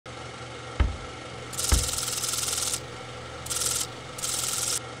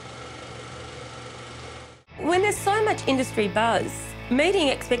there's so much industry buzz. Meeting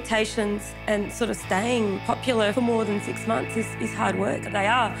expectations and sort of staying popular for more than 6 months is hard work. They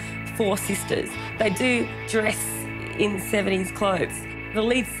are 4 sisters. They do dress in 70s clothes. The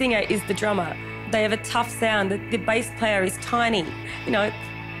lead singer is the drummer. They have a tough sound. The bass player is tiny. You know,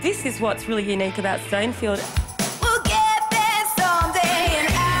 this is what's really unique about Stonefield. We'll get there someday, and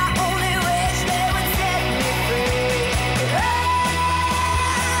I only wish they would set me free. Oh,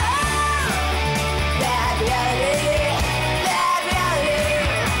 that reality.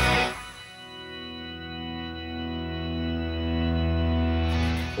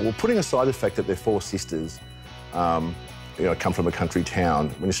 Well, putting aside the fact that they're 4 sisters, you know, come from a country town,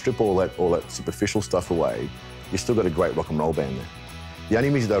 when you strip all that superficial stuff away, you've still got a great rock and roll band there. The only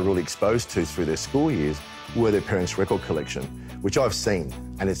music they were really exposed to through their school years were their parents' record collection, which I've seen,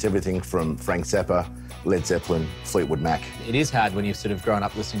 and it's everything from Frank Zappa, Led Zeppelin, Fleetwood Mac. It is hard when you've sort of grown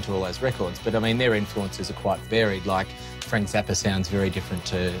up listening to all those records, but I mean, their influences are quite varied. Like, Frank Zappa sounds very different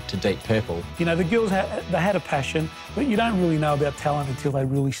to Deep Purple. You know, the girls, they had a passion, but you don't really know about talent until they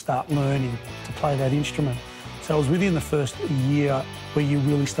really start learning to play that instrument. So it was within the first year where you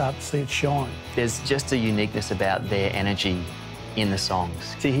really start to see it shine. There's just a uniqueness about their energy in the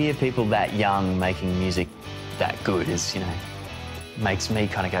songs. To hear people that young making music that good is, you know, makes me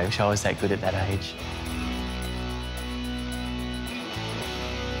kind of go, I was that good at that age.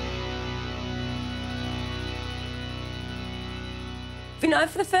 You know,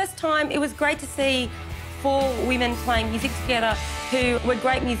 for the first time, it was great to see 4 women playing music together who were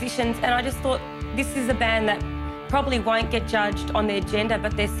great musicians, and I just thought this is a band that probably won't get judged on their gender,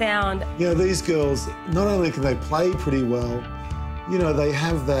 but their sound. You know, these girls, not only can they play pretty well, you know, they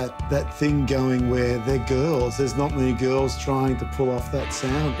have that thing going where they're girls. There's not many girls trying to pull off that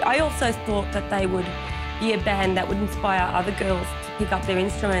sound. I also thought that they would be a band that would inspire other girls to pick up their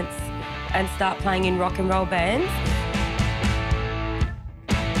instruments and start playing in rock and roll bands.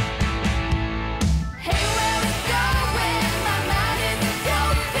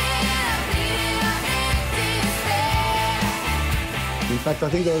 In fact, I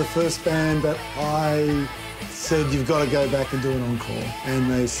think they were the first band that I said, you've got to go back and do an encore. And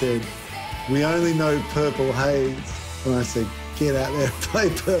they said, we only know Purple Haze. And I said, get out there and play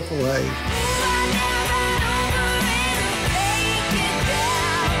Purple Haze.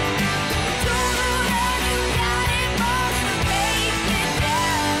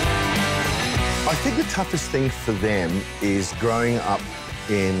 I think the toughest thing for them is growing up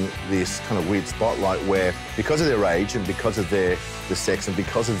in this kind of weird spotlight where, because of their age and because of the sex and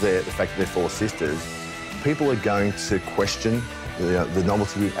because of the fact that they're 4 sisters, people are going to question the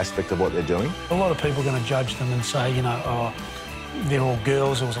novelty aspect of what they're doing. A lot of people are going to judge them and say, you know, oh, they're all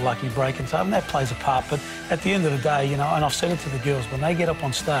girls, it was a lucky break and stuff, and that plays a part. But at the end of the day, you know, and I've said it to the girls, when they get up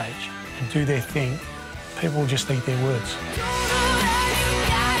on stage and do their thing, people will just eat their words.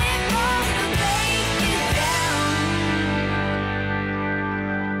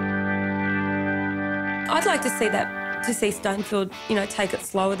 I'd like to see Stonefield, you know, take it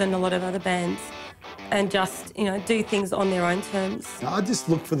slower than a lot of other bands and just, you know, do things on their own terms. I just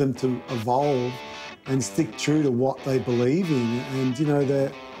look for them to evolve and stick true to what they believe in. And, you know,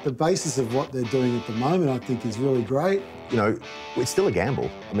 the basis of what they're doing at the moment, I think, is really great. You know, it's still a gamble.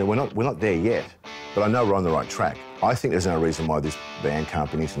 I mean, we're not there yet, but I know we're on the right track. I think there's no reason why this band can't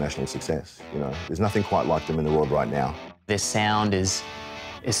be an international success. You know, there's nothing quite like them in the world right now. Their sound is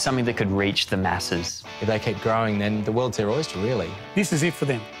something that could reach the masses. If they keep growing, then the world's their oyster, really. This is it for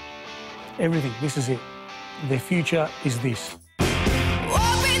them. Everything, this is it. Their future is this.